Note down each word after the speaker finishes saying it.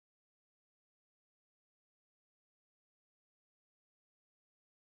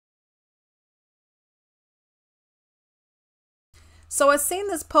So I seen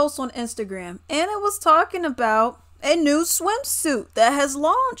this post on Instagram and it was talking about a new swimsuit that has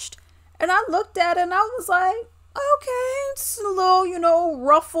launched. And I looked at it and I was like, okay, it's a little,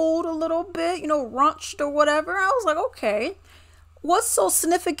 ruffled a little bit, runched or whatever. I was like, okay, what's so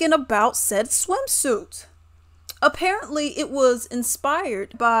significant about said swimsuit? Apparently it was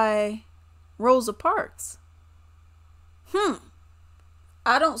inspired by Rosa Parks.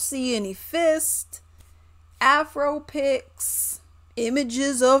 I don't see any fist, afro pics,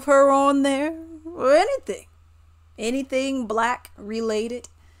 images of her on there, or anything black related.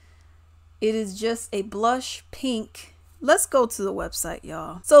 It is just a blush pink. Let's go to the website,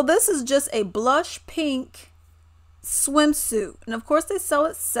 y'all. So this is just a blush pink swimsuit, and of course they sell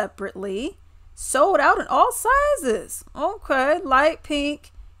it separately, sold out in all sizes. Okay, light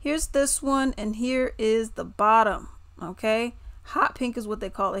pink, here's this one, and here is the bottom. Okay, hot pink is what they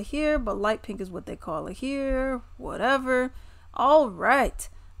call it here, but light pink is what they call it here, whatever. All right.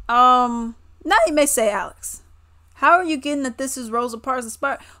 Now you may say, Alex, how are you getting that this is Rosa Parks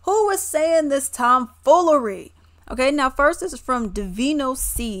inspired? Who is saying this tomfoolery? Okay, now first this is from Divino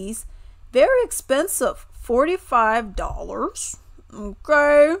Seas. Very expensive, $45.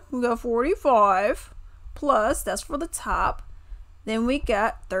 Okay, we got 45 plus, that's for the top. Then we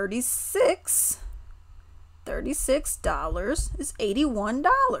got $36 is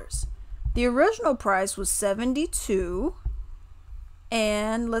 $81. The original price was $72.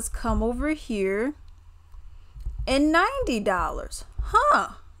 And let's come over here, and $90.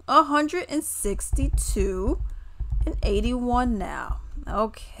 $162 and $81 now.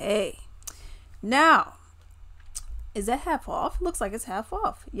 Okay. Now, is that half off? Looks like it's half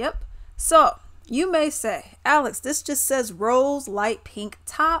off. Yep. So you may say, Alex, this just says rose light pink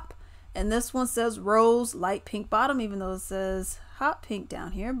top, and this one says rose light pink bottom, even though it says hot pink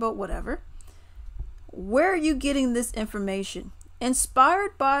down here, but whatever. Where are you getting this information?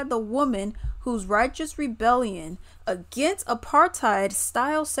 Inspired by the woman whose righteous rebellion against apartheid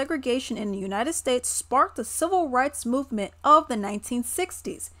style segregation in the United States sparked the civil rights movement of the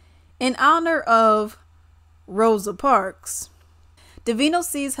 1960s. In honor of Rosa Parks, Divino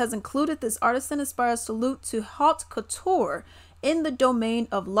Seas has included this artisan-inspired salute to haute couture in the domain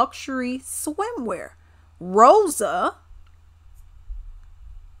of luxury swimwear. Rosa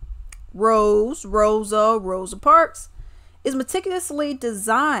Parks is meticulously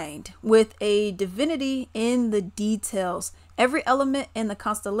designed with a divinity in the details. Every element in the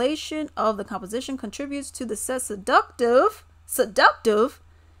constellation of the composition contributes to the set seductive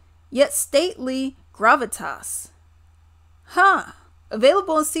yet stately gravitas.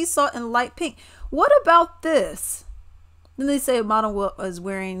 Available in sea salt and light pink. What about this? Then they say a model is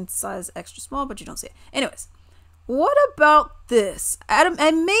wearing size extra small, but you don't see it. Anyways, what about this? Adam,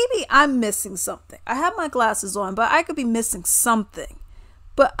 and maybe I'm missing something. I have my glasses on, but I could be missing something.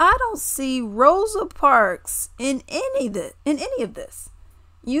 But I don't see Rosa Parks in any of this.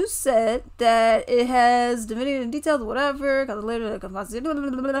 You said that it has divinity and details, whatever.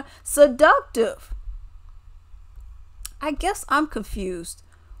 Seductive. I guess I'm confused.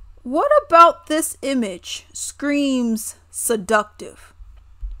 What about this image screams seductive?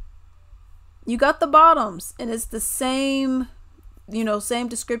 You got the bottoms and it's the same, same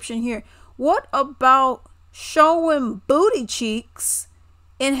description here. What about showing booty cheeks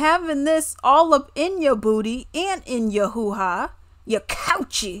and having this all up in your booty and in your hoo-ha? Your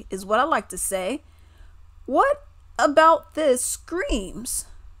couchie is what I like to say. What about this screams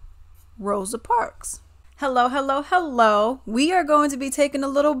Rosa Parks? Hello. We are going to be taking a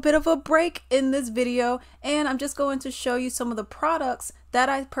little bit of a break in this video, and I'm just going to show you some of the products that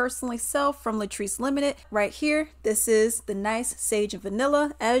I personally sell from Latrice Limited. Right here, this is the nice sage and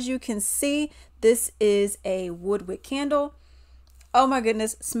vanilla. As you can see, this is a woodwick candle. Oh my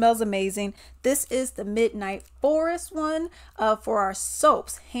goodness, smells amazing. This is the Midnight Forest one for our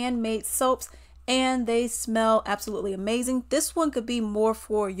soaps, handmade soaps, and they smell absolutely amazing. This one could be more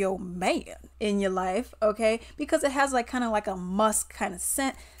for your man in your life, okay? Because it has kind of like a musk kind of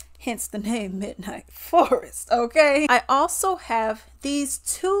scent, hence the name Midnight Forest, okay? I also have these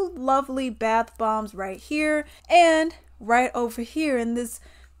two lovely bath bombs right here, and right over here in this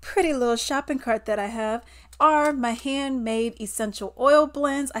pretty little shopping cart that I have are my handmade essential oil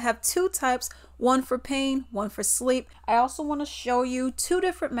blends. I have two types, one for pain, one for sleep. I also want to show you two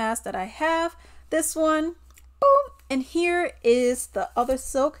different masks that I have. This one, boom, and here is the other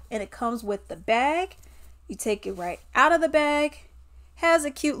silk, and it comes with the bag. You take it right out of the bag, has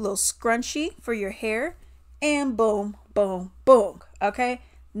a cute little scrunchie for your hair, and boom, boom, boom, okay?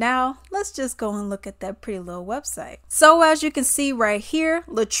 Now, let's just go and look at that pretty little website. So as you can see right here,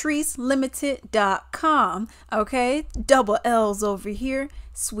 latricelimited.com, okay? Double L's over here.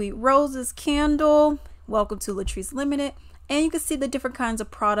 Sweet Roses candle. Welcome to Latrice Limited. And you can see the different kinds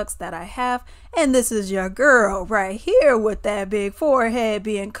of products that I have. And this is your girl right here with that big forehead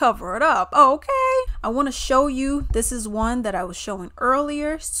being covered up, okay? I want to show you, this is one that I was showing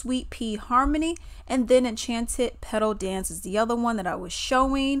earlier, Sweet Pea Harmony. And then Enchanted Petal Dance is the other one that I was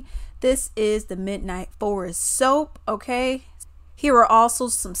showing. This is the Midnight Forest soap, okay? Here are also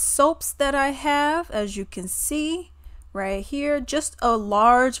some soaps that I have, as you can see. Right here, just a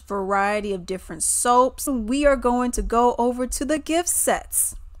large variety of different soaps. We are going to go over to the gift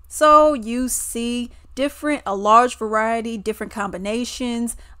sets. So you see a large variety, different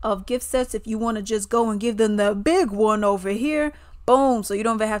combinations of gift sets. If you want to just go and give them the big one over here, boom. So you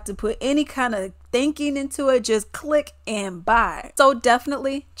don't even have to put any kind of thinking into it. Just click and buy. So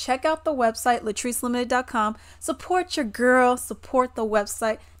definitely check out the website, latricelimited.com. Support your girl, support the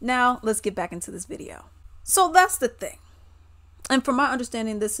website. Now let's get back into this video. So that's the thing. And from my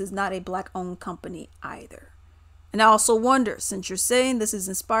understanding, this is not a Black-owned company either. And I also wonder, since you're saying this is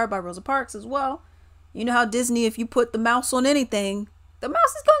inspired by Rosa Parks as well, you know how Disney, if you put the mouse on anything, the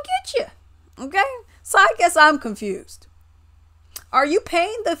mouse is going to get you. Okay? So I guess I'm confused. Are you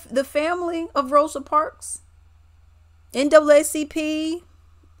paying the family of Rosa Parks? NAACP?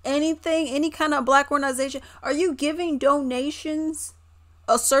 Anything? Any kind of Black organization? Are you giving donations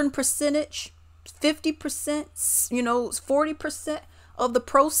a certain percentage? 50%, 40% of the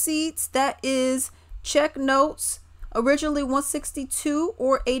proceeds, that is check notes, originally $162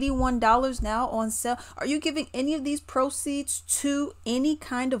 or $81 now on sale. Are you giving any of these proceeds to any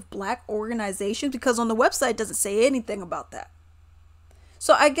kind of Black organization? Because on the website it doesn't say anything about that.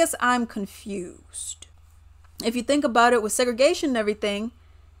 So I guess I'm confused. If you think about it, with segregation and everything,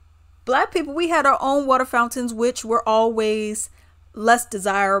 Black people, we had our own water fountains, which were always less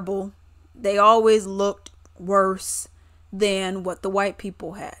desirable. They always looked worse than what the white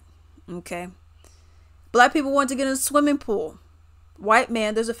people had. Okay. Black people wanted to get in a swimming pool. White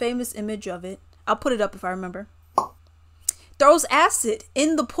man, there's a famous image of it. I'll put it up if I remember. Throws acid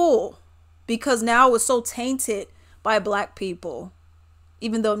in the pool because now it was so tainted by Black people.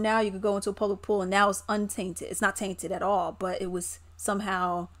 Even though now you could go into a public pool and now it's untainted. It's not tainted at all, but it was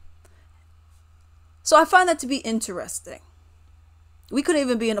somehow. So I find that to be interesting. We couldn't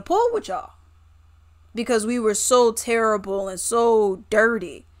even be in a pool with y'all because we were so terrible and so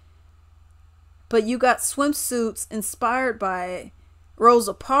dirty. But you got swimsuits inspired by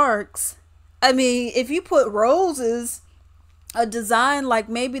Rosa Parks. I mean, if you put roses, a design like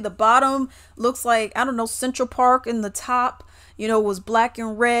maybe the bottom looks like, I don't know, Central Park, and the top, was black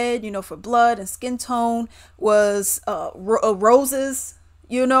and red, for blood, and skin tone was roses.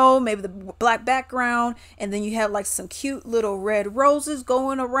 Maybe the black background, and then you have like some cute little red roses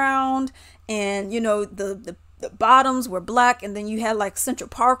going around, and the bottoms were black, and then you had like Central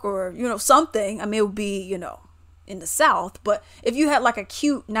Park or something. I mean, it would be in the South, but if you had like a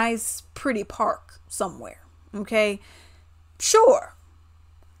cute, nice, pretty park somewhere, okay, sure,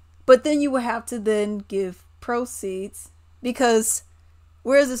 but then you would have to then give proceeds, because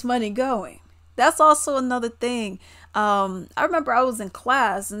where's this money going? That's also another thing. I remember I was in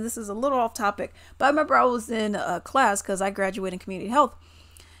class, and this is a little off topic, but I remember I was in a class because I graduated in community health,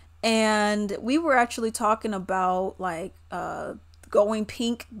 and we were actually talking about like going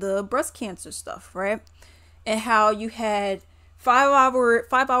pink, the breast cancer stuff, right? And how you had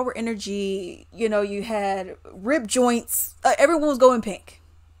 5-hour energy, you had rib joints, everyone was going pink.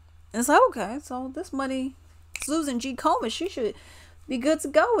 And it's like, okay, so this money, Susan G. Komen, she should be good to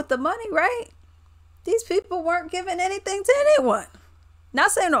go with the money, right? These people weren't giving anything to anyone.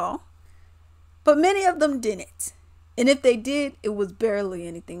 Not saying all, but many of them didn't. And if they did, it was barely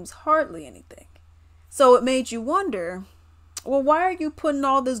anything. It was hardly anything. So it made you wonder, well, why are you putting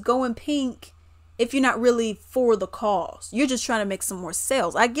all this going pink if you're not really for the cause? You're just trying to make some more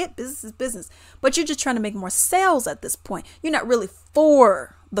sales. I get business is business, but you're just trying to make more sales at this point. You're not really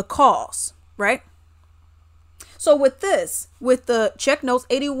for the cause, right? So with this, with the check notes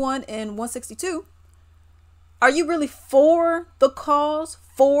 81 and 162, are you really for the cause,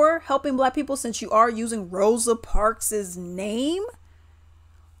 for helping Black people, since you are using Rosa Parks' name?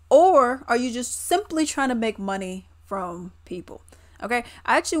 Or are you just simply trying to make money from people? Okay,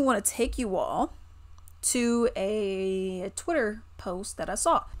 I actually want to take you all to a Twitter post that I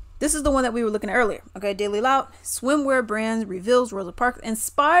saw. This is the one that we were looking at earlier. Okay, Daily Loud, swimwear brand reveals Rosa Parks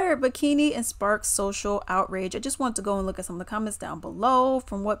inspired bikini and sparks social outrage. I just want to go and look at some of the comments down below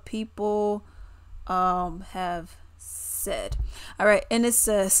from what people have said. All right, and it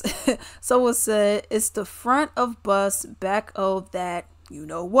says, someone said, it's the front of bus, back of that, you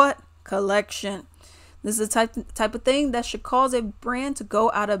know what, collection. This is the type of thing that should cause a brand to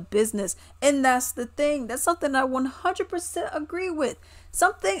go out of business. And that's the thing. That's something I 100% agree with.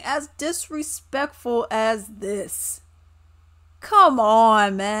 Something as disrespectful as this. Come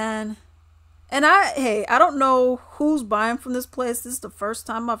on, man. And I don't know who's buying from this place. This is the first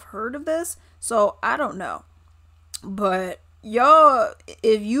time I've heard of this. So I don't know. But y'all,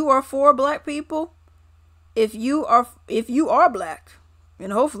 if you are for black people, if you are black,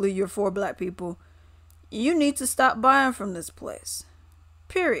 and hopefully you're for black people, you need to stop buying from this place.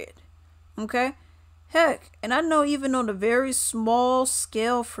 Period. Okay? Heck, and I know even on a very small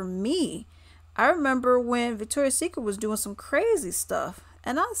scale for me, I remember when Victoria's Secret was doing some crazy stuff.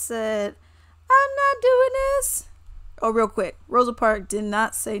 And I said, I'm not doing this. Oh, real quick. Rosa Parks did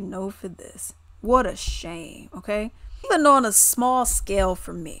not say no for this. What a shame. Okay? Even on a small scale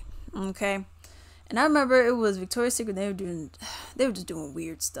for me. Okay? And I remember it was Victoria's Secret. They were just doing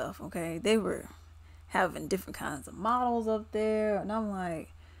weird stuff. Okay? They were having different kinds of models up there, and I'm like,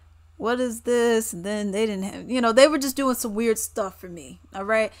 what is this? And then they didn't have, they were just doing some weird stuff for me. All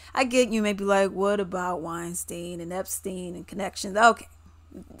right, I get you may be like, what about Weinstein and Epstein and connections? Okay,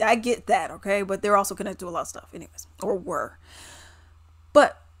 I get that. Okay, but they're also connected to a lot of stuff anyways, or were.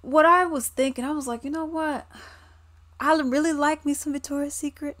 But what I was thinking, I was like, you know what, I really like me some Victoria's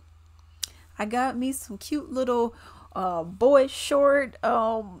Secret. I got me some cute little boy short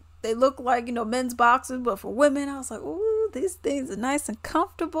they look like, men's boxers, but for women. I was like, ooh, these things are nice and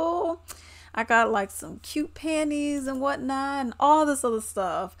comfortable. I got like some cute panties and whatnot and all this other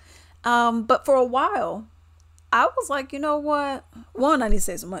stuff. But for a while, I was like, you know what? One, I need to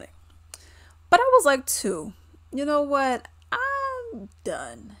save some money. But I was like, two, you know what? I'm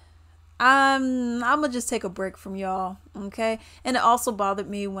done. I'm going to just take a break from y'all. Okay. And it also bothered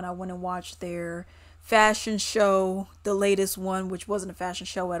me when I went and watched their fashion show, the latest one, which wasn't a fashion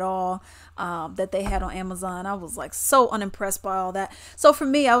show at all, that they had on Amazon. I was like so unimpressed by all that. So for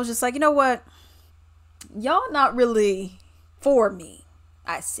me, I was just like, you know what, y'all not really for me.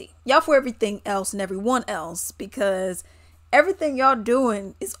 I see y'all for everything else and everyone else, because everything y'all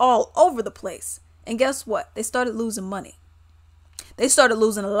doing is all over the place. And guess what, they started losing money. They started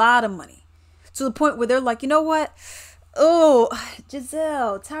losing a lot of money, to the point where they're like, you know what, oh,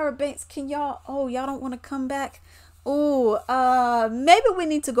 Giselle, Tyra Banks, y'all don't want to come back? Oh, maybe we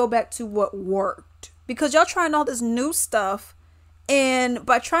need to go back to what worked, because y'all trying all this new stuff, and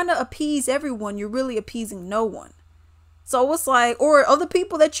by trying to appease everyone, you're really appeasing no one. So it's like, or other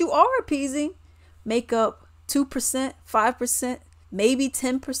people that you are appeasing make up 2%, 5%, maybe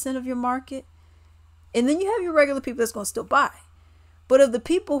 10% of your market. And then you have your regular people that's going to still buy. But of the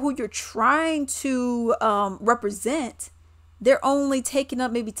people who you're trying to represent, they're only taking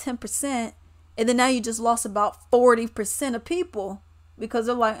up maybe 10%. And then now you just lost about 40% of people, because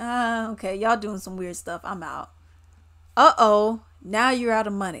they're like, okay, y'all doing some weird stuff. I'm out. Uh-oh, now you're out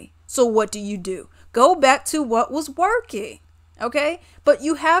of money. So what do? Go back to what was working. Okay? But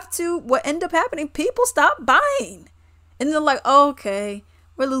you have to, what ended up happening, people stop buying. And they're like, okay,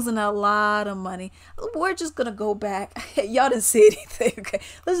 we're losing a lot of money. We're just going to go back. Y'all didn't see anything. Okay.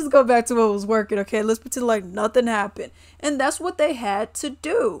 Let's just go back to what was working. Okay. Let's pretend like nothing happened. And that's what they had to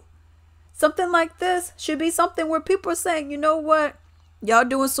do. Something like this should be something where people are saying, you know what? Y'all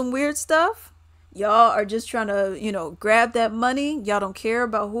doing some weird stuff. Y'all are just trying to, grab that money. Y'all don't care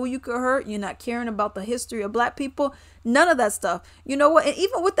about who you could hurt. You're not caring about the history of black people. None of that stuff. You know what? And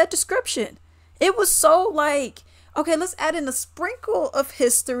even with that description, it was so like, okay, let's add in a sprinkle of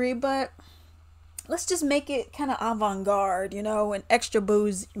history, but let's just make it kind of avant-garde, and extra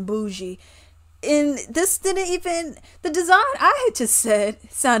bougie. And this didn't even, the design I had just said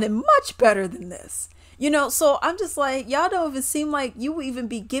sounded much better than this. So I'm just like, y'all don't even seem like you will even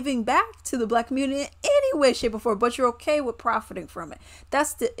be giving back to the black community in any way, shape, or form, but you're okay with profiting from it.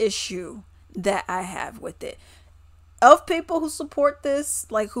 That's the issue that I have with it. Of people who support this,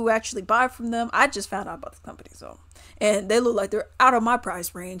 like who actually buy from them, I just found out about the company, and they look like they're out of my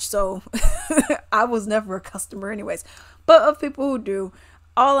price range, so I was never a customer anyways. But of people who do,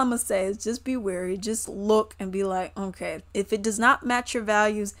 all I'm gonna say is just be wary, just look and be like, okay, if it does not match your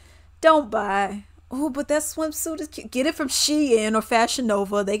values, don't buy. Oh, but that swimsuit is cute. Get it from Shein or Fashion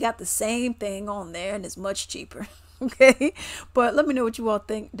Nova. They got the same thing on there and it's much cheaper. Okay, but let me know what you all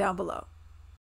think down below.